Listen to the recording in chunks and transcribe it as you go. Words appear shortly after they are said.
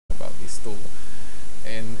about this tool,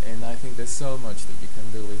 and I think there's so much that you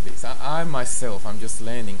can do with this. I myself, I'm just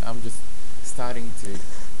learning. I'm just starting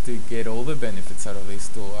to get all the benefits out of this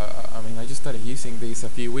tool. I mean, I just started using this a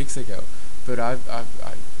few weeks ago, but I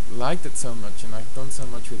liked it so much, and I've done so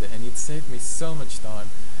much with it, and it saved me so much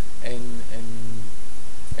time, and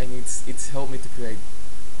it's helped me to create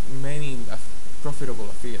many profitable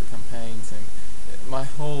affiliate campaigns, and my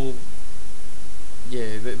whole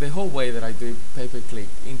the whole way that I do pay-per-click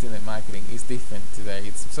internet marketing is different today.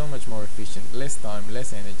 It's so much more efficient, less time,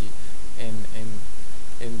 less energy, and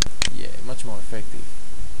much more effective.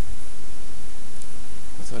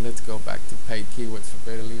 So let's go back to paid keywords for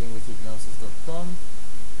betterlivingwithhypnosis.com.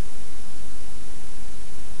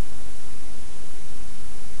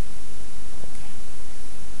 Okay.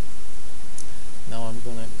 Now I'm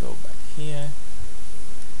gonna go back here,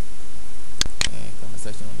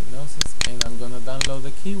 conversational hypnosis, and I'm gonna download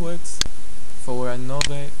the keywords for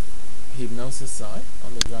another hypnosis site,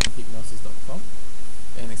 undergroundhypnosis.com,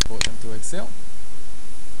 and export them to Excel.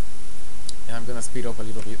 And I'm gonna speed up a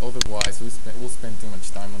little bit, otherwise we'll spend too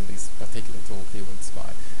much time on this particular tool,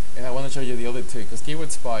 KeywordSpy. And I want to show you the other two, because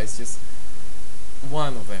KeywordSpy is just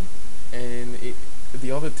one of them, and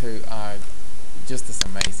the other two are just as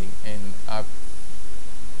amazing, and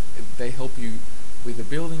they help you with the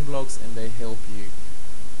building blocks, and they help you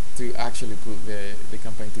to actually put the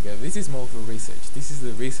campaign together. This is more for research. This is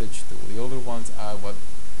the research tool. The other ones are what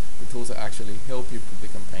the tools that actually help you put the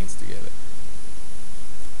campaigns together.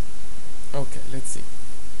 Okay, let's see.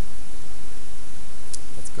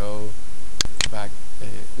 Let's go back.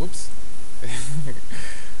 Whoops.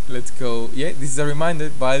 Let's go. Yeah, this is a reminder.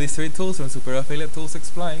 Buy these 3 tools from Super Affiliate Tools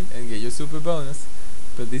Explained and get your super bonus.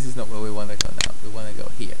 But this is not where we want to go now. We want to go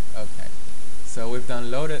here. Okay. So we've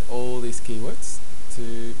downloaded all these keywords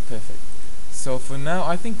to perfect. So for now,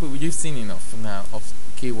 I think you've seen enough for now of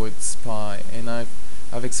KeywordSpy, and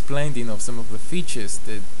I've explained enough some of the features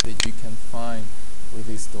that you can find with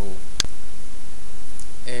this tool.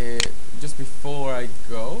 Just before I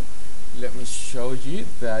go, let me show you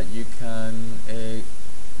that you can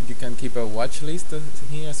keep a watch list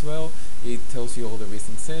here as well. It tells you all the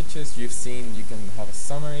recent searches you've seen. You can have a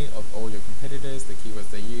summary of all your competitors, the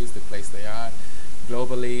keywords they use, the place they are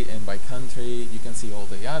globally and by country. You can see all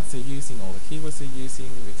the ads they're using, all the keywords they're using,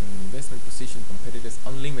 return on investment, position, competitors,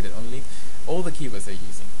 unlimited, all the keywords they're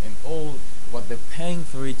using, and all what they're paying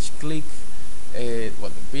for each click,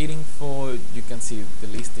 what they're bidding for. You can see the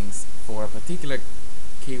listings for a particular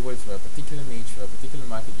keyword, for a particular niche, for a particular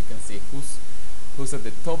market. You can see who's at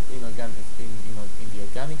the top in the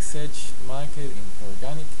organic search market, in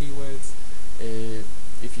organic keywords.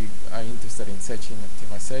 If you are interested in search engine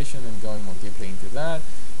optimization and going more deeply into that,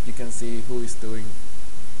 you can see who is doing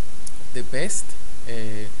the best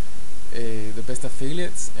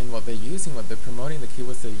affiliates and what they're using, what they're promoting, the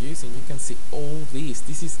keywords they're using. You can see all these.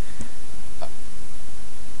 This is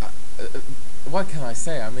what can I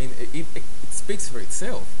say? I mean, it speaks for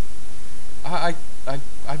itself.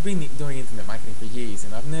 I've been doing internet marketing for years,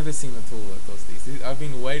 and I've never seen a tool that does this. I've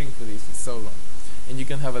been waiting for this for so long. And you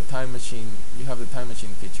can have a time machine. You have the time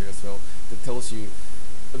machine feature as well that tells you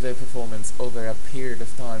their performance over a period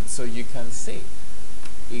of time, so you can see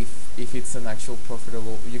if it's an actual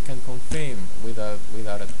profitable. You can confirm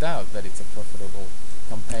without a doubt that it's a profitable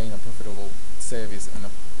campaign, a profitable service, and a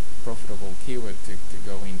profitable keyword to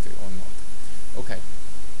go into or not. Okay.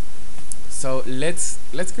 So let's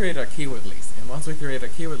create our keyword list, and once we create a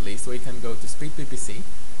keyword list, we can go to SpeedPPC,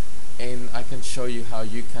 and I can show you how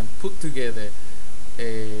you can put together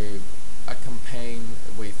a campaign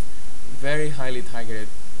with very highly targeted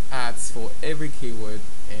ads for every keyword,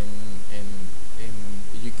 and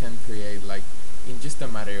you can create, like, in just a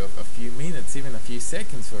matter of a few minutes, even a few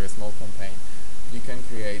seconds for a small campaign, you can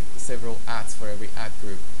create several ads for every ad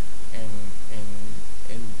group, and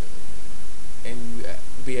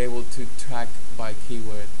be able to track by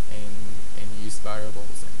keyword and use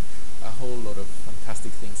variables and a whole lot of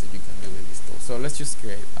fantastic things that you can do with this tool. So let's just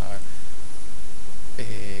create our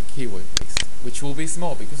keyword list, which will be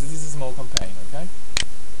small because this is a small campaign. Okay.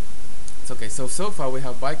 It's okay. So far we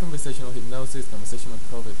have by conversational hypnosis, conversational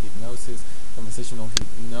covered hypnosis, conversational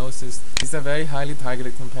hypnosis. These are very highly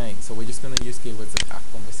targeted campaigns, so we're just going to use keywords that have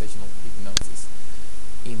conversational hypnosis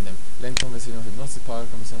in them. Length conversational hypnosis, power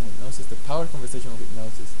conversational hypnosis, the power conversational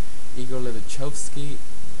hypnosis, Igor Levichovsky,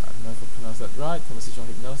 I don't know if I pronounced that right, conversational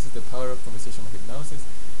hypnosis, the power of conversational hypnosis,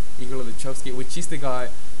 Igor Levichovsky, which is the guy,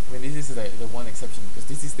 I mean, this is the one exception, because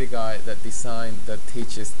this is the guy that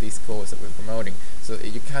teaches this course that we're promoting, so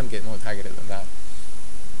you can't get more targeted than that.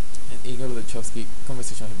 And Igor Levichovsky,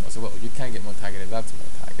 conversational hypnosis, well, you can get more targeted, that's more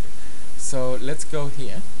targeted. So let's go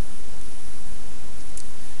here,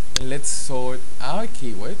 and let's sort our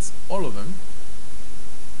keywords, all of them.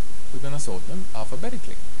 We're gonna sort them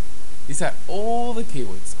alphabetically. These are all the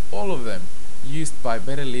keywords, all of them, used by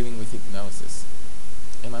Better Living with Hypnosis,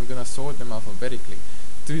 and I'm gonna sort them alphabetically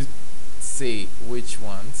to see which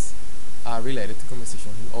ones are related to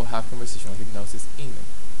conversational or have conversational hypnosis in them.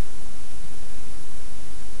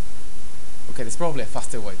 Okay, there's probably a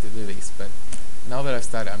faster way to do this, but now that I've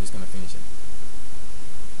started, I'm just gonna finish it.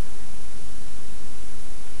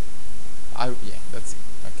 Yeah, that's it.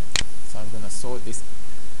 Okay, so I'm gonna sort this.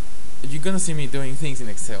 You're gonna see me doing things in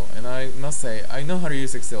Excel, and I must say I know how to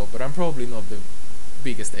use Excel, but I'm probably not the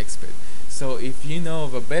biggest expert. So if you know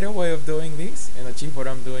of a better way of doing this and achieve what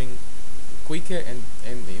I'm doing quicker and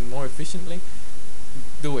more efficiently,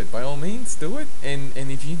 do it. By all means, do it. And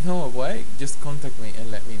if you know a way, just contact me and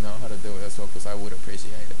let me know how to do it as well, because I would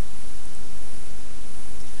appreciate it.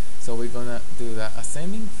 So we're gonna do that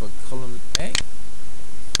ascending for column A.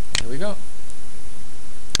 Here we go.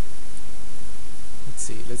 Let's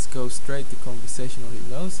see, let's go straight to conversational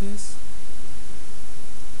hypnosis.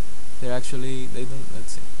 Let's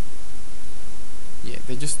see. Yeah,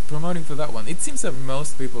 they're just promoting for that one. It seems that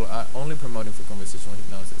most people are only promoting for conversational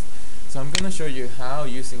hypnosis. So I'm going to show you how,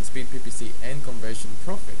 using SpeedPPC and Conversion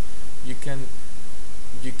Prophet, you can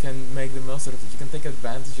make the most out of it. You can take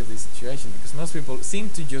advantage of this situation, because most people seem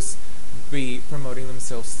to just be promoting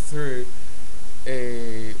themselves through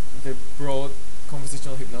the broad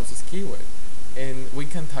conversational hypnosis keyword, and we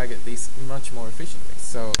can target this much more efficiently.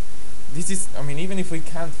 So this is, I mean, even if we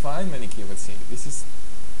can't find many keywords here, this is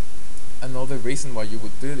another reason why you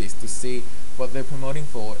would do this, to see what they're promoting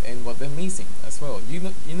for and what they're missing as well.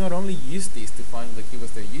 You not only use this to find the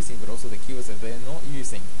keywords they're using, but also the keywords that they're not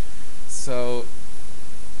using. So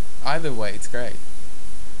either way, it's great.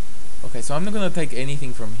 Okay, so I'm not going to take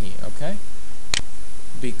anything from here, okay?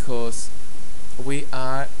 Because we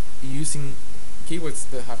are using keywords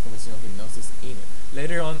that have conversational hypnosis in it.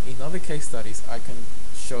 Later on, in other case studies, I can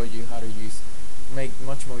show you how to make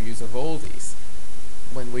much more use of all these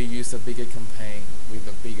when we use a bigger campaign with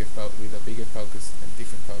a bigger focus and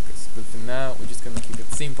different focus. But for now, we're just going to keep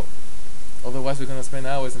it simple. Otherwise, we're going to spend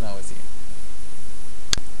hours and hours here.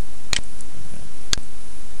 Okay.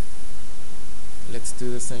 Let's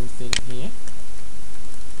do the same thing here.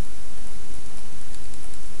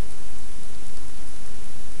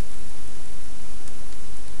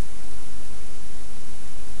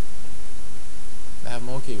 They have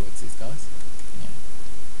more keywords, these guys.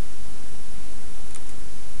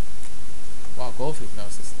 Wow, golf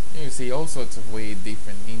hypnosis. You see all sorts of weird,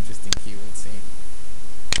 different, interesting keywords here.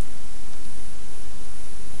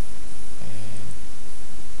 And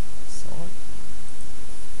sort.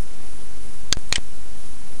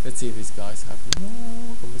 Let's see if these guys have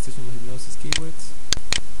more conversational hypnosis keywords.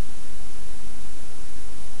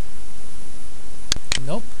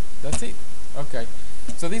 Nope, that's it. Okay,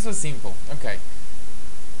 so this was simple. Okay,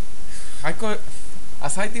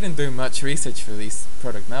 as I didn't do much research for this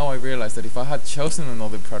product, now I realize that if I had chosen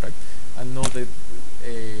another product, another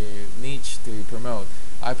niche to promote,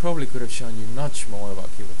 I probably could have shown you much more about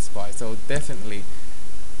KeywordSpy. So definitely,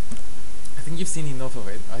 I think you've seen enough of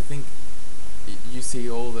it. I think you see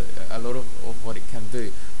a lot of what it can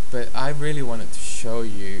do, but I really wanted to show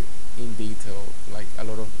you in detail, like a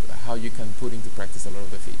lot of how you can put into practice a lot of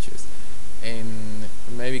the features. And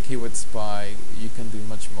maybe KeywordSpy, you can do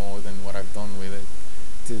much more than what I've done with it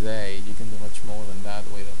today. You can do much more than that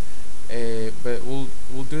with it, but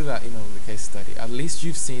we'll do that in the case study. At least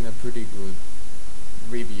you've seen a pretty good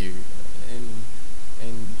review, and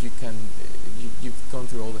you've gone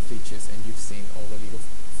through all the features, and you've seen all the little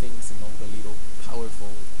things and all the little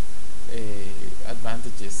powerful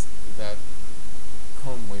advantages that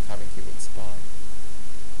come with having KeywordSpy.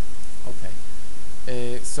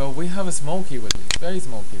 Okay, so we have a small keyword list, very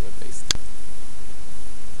small keyword list,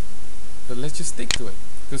 but let's just stick to it,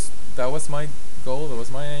 because that was my goal, that was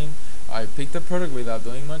my aim. I picked a product without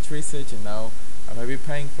doing much research, and now I may be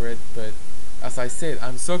paying for it, but as I said,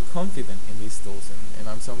 I'm so confident in these tools, and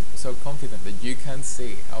I'm so confident that you can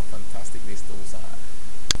see how fantastic these tools are,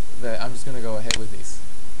 that I'm just going to go ahead with this.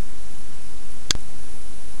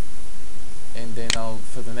 And then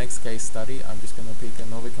for the next case study, I'm just going to pick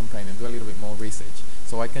another campaign and do a little bit more research,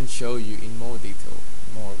 so I can show you in more detail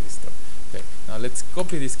more of this stuff. Okay, now let's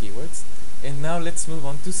copy these keywords, and now let's move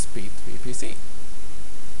on to SpeedPPC.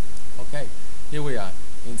 Okay, here we are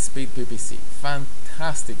in SpeedPPC.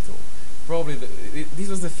 Fantastic tool. Probably this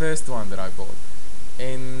was the first one that I bought,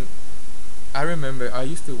 and I remember I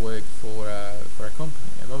used to work for a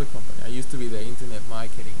company, another company. I used to be the internet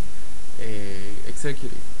marketing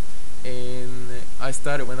executive, and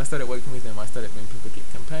when I started working with them, I started doing PPC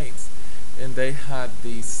campaigns. and they had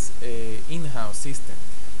this in-house system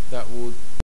that would